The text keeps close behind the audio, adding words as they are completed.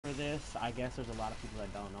this, I guess there's a lot of people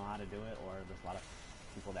that don't know how to do it, or there's a lot of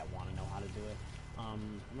people that want to know how to do it.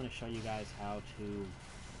 I'm going to show you guys how to...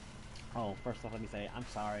 Oh, first off, let me say, I'm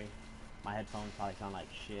sorry. My headphones probably sound like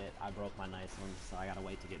shit. I broke my nice ones, so I gotta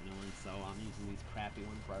wait to get new ones. So I'm using these crappy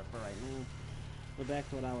ones for right now. But back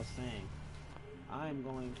to what I was saying. I'm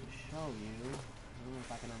going to show you... I don't know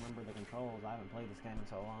if I can remember the controls. I haven't played this game in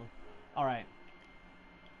so long. Alright.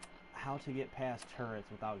 How to get past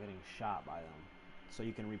turrets without getting shot by them. So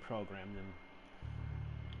you can reprogram them.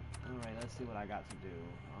 Alright, let's see what I got to do.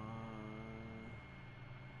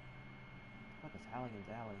 What is Halligan's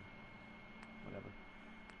Alley? Whatever.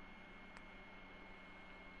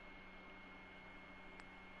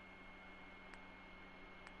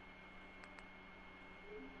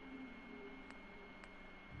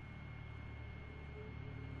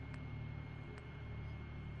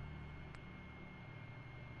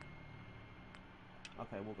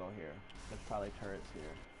 Okay, we'll go here. There's probably turrets here.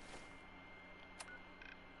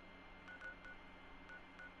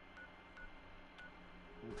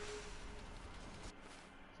 Oops.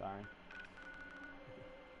 Sorry.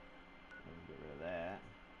 Let me get rid of that.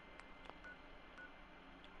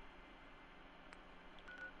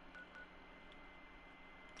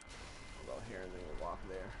 We'll go here and then we'll walk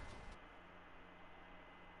there.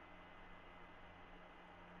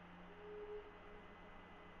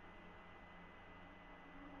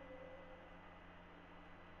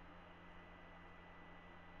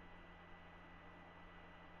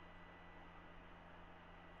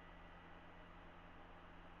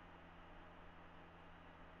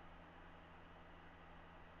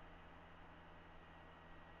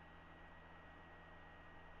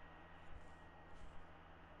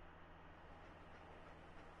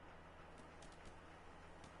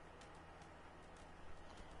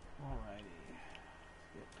 Alrighty,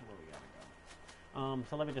 let's get to where we gotta go.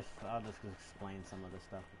 So I'll just explain some of the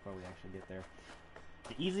stuff before we actually get there.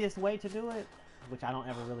 The easiest way to do it, which I don't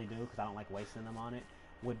ever really do because I don't like wasting them on it,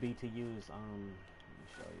 would be to use, let me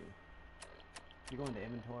show you. You go into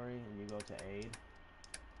inventory and you go to aid.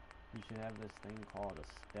 You should have this thing called a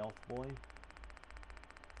stealth boy.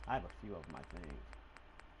 I have a few of them, I think.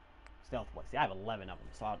 Stealth boy. See, I have 11 of them,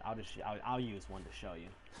 so I'll use one to show you,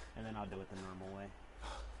 and then I'll do it the normal way.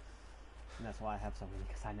 And that's why I have so many,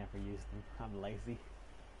 because I never use them. I'm lazy.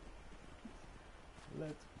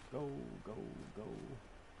 Let's go, go, go.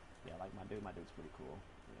 Yeah, like my dude. My dude's pretty cool.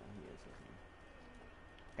 Yeah, he is.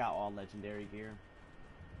 Got all legendary gear.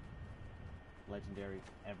 Legendary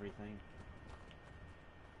everything.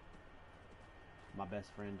 My best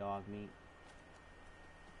friend, dog meat.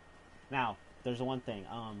 Now, there's one thing.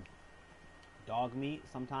 Dog meat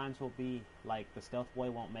sometimes will be, like, the stealth boy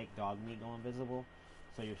won't make dog meat go invisible.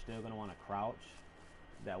 So you're still going to want to crouch.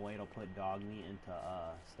 That way it'll put dog meat into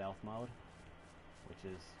stealth mode, which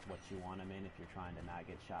is what you want them in if you're trying to not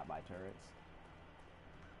get shot by turrets.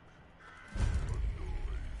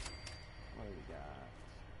 What do we got?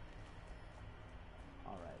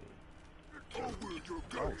 Alrighty.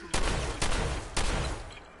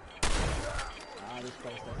 This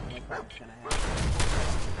place doesn't look like it's going to happen.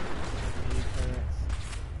 Any turrets.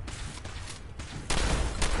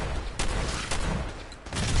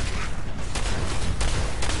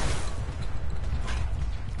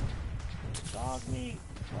 Dog meat,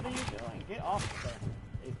 what are you doing? Get off there.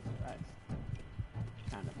 Jesus Christ.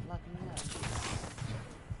 Kind of fucking me up.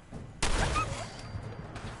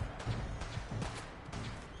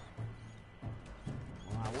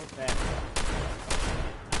 Well, I whooped that.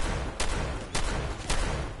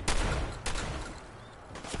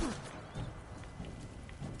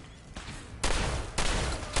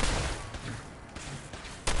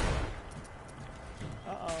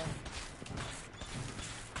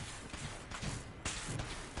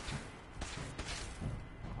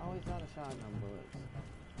 Shotgun bullets.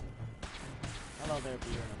 Hello there,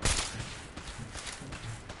 Peter.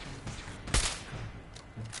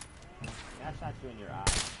 Yeah, I shot you in your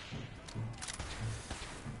eye.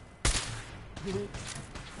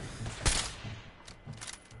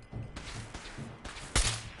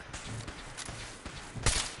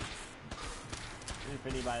 And for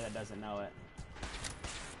anybody that doesn't know it,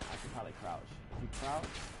 I should probably crouch. If you crouch,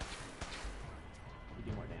 you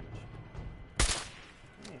do more damage.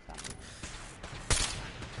 Stop moving.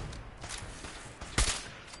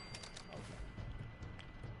 Okay.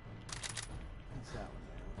 That's that one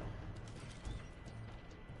there.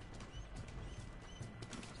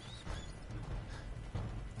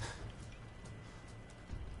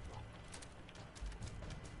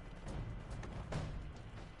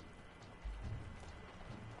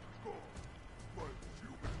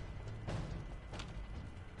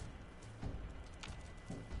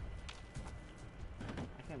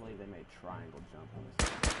 believe they made triangle jump on this.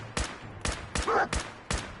 Alrighty.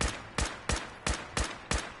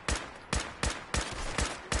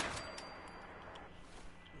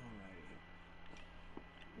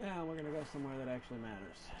 Now we're gonna go somewhere that actually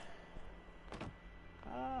matters.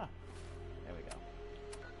 Ah, there we go.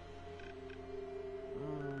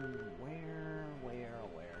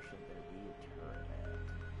 Where should there be a turret at?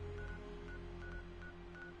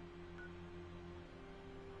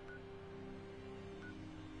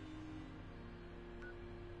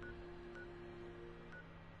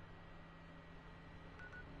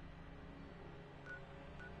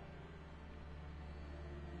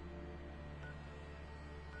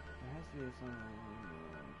 There has to be something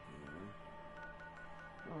here.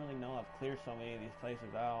 I don't really know. I've cleared so many of these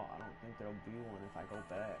places out. I don't think there'll be one if I go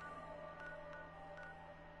back.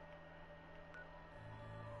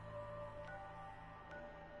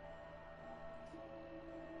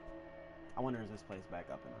 I wonder, is this place back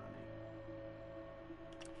up and running?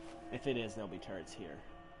 If it is, there'll be turrets here.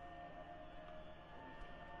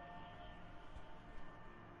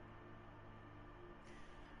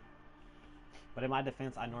 But in my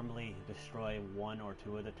defense, I normally destroy 1 or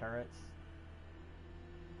 2 of the turrets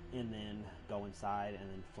and then go inside and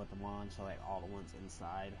then flip them on so like all the ones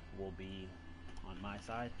inside will be on my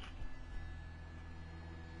side.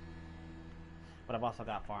 But I've also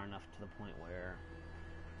got far enough to the point where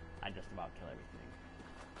I just about kill everything.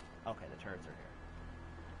 Okay, the turrets are here.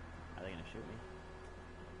 Are they gonna shoot me?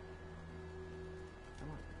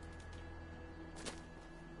 Come on.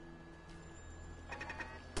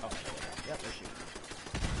 Okay, yep, they're shooting.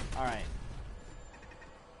 Alright.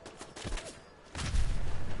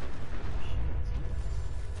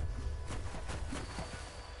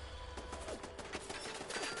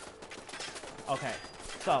 Okay,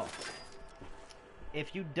 so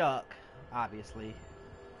if you duck, obviously,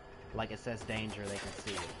 like it says danger, they can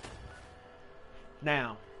see you.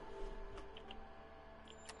 Now,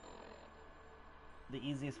 the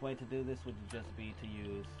easiest way to do this would just be to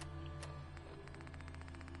use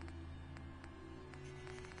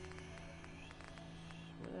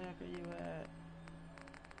where the heck are you at?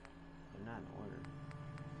 They're not in order.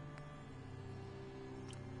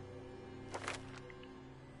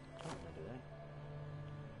 I don't want to do that.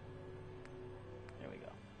 There we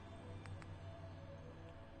go.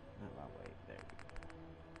 Not about wait. There we go.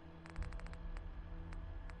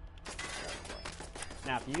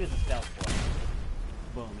 Now, if you use a stealth boy,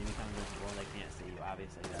 boom, you become invisible. They can't see you.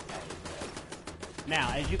 Obviously, that's how it is.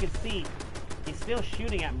 Now, as you can see, he's still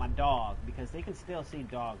shooting at my dog because they can still see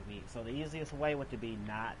dog meat. So the easiest way would to be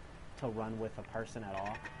not to run with a person at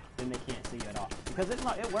all. Then they can't see you at all. Because it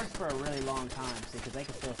works for a really long time, see, because they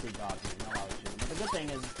can still see dog meat. No always shooting. But the good thing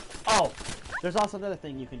is, oh, there's also another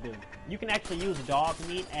thing you can do. You can actually use dog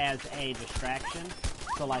meat as a distraction.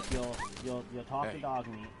 So like you'll talk to dog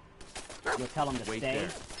meat. You'll tell them to stay. There.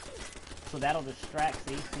 So that'll distract.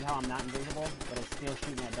 See how I'm not invisible, but it's still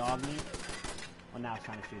shooting at dog meat. Well, now it's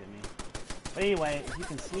trying to shoot at me. But anyway, if you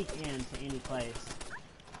can sneak into any place,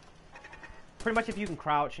 pretty much if you can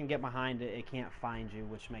crouch and get behind it, it can't find you,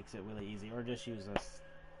 which makes it really easy. Or just use a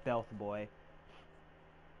stealth boy.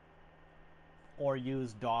 Or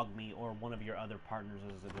use dog meat or one of your other partners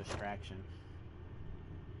as a distraction.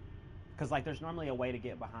 Because like there's normally a way to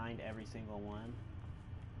get behind every single one.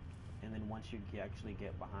 And then once you actually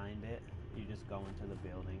get behind it, you just go into the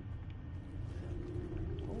building.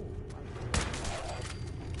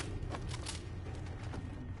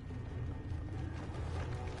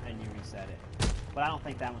 And you reset it. But I don't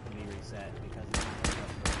think that one can be reset because it's not really up.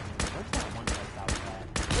 Where's that one place I was at?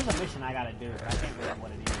 There's a mission I gotta do, but I can't remember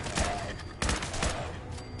what it is.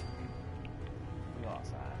 We go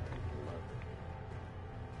outside.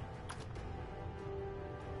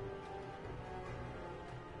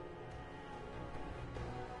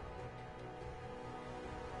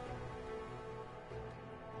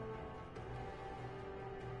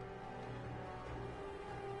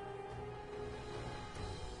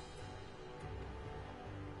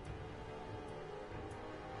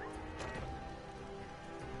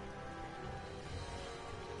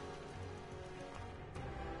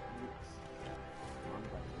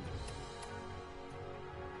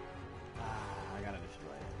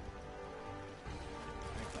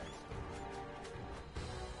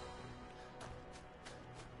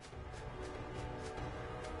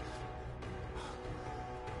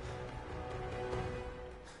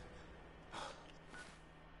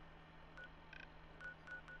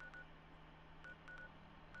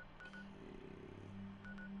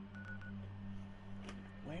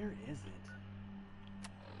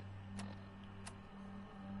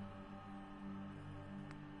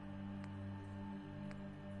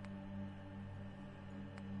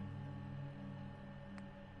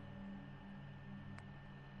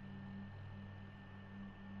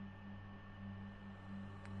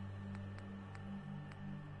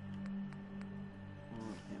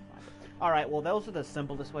 Alright, well those are the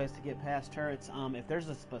simplest ways to get past turrets. If there's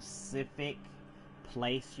a specific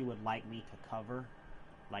place you would like me to cover,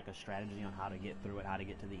 like a strategy on how to get through it, how to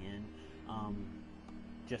get to the end,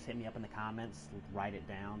 just hit me up in the comments, write it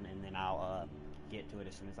down, and then I'll get to it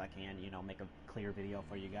as soon as I can, you know, make a clear video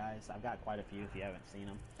for you guys. I've got quite a few if you haven't seen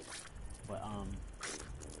them. But,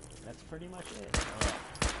 that's pretty much it.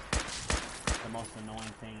 The most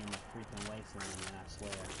annoying thing in the freaking wasteland, man, I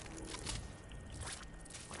swear.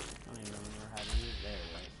 I don't even remember how to use. There it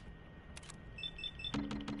was.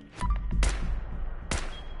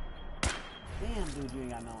 Damn, dude, you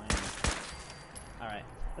ain't got no ammo. Alright,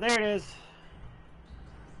 well, there it is.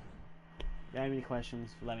 If you have any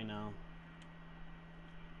questions, let me know.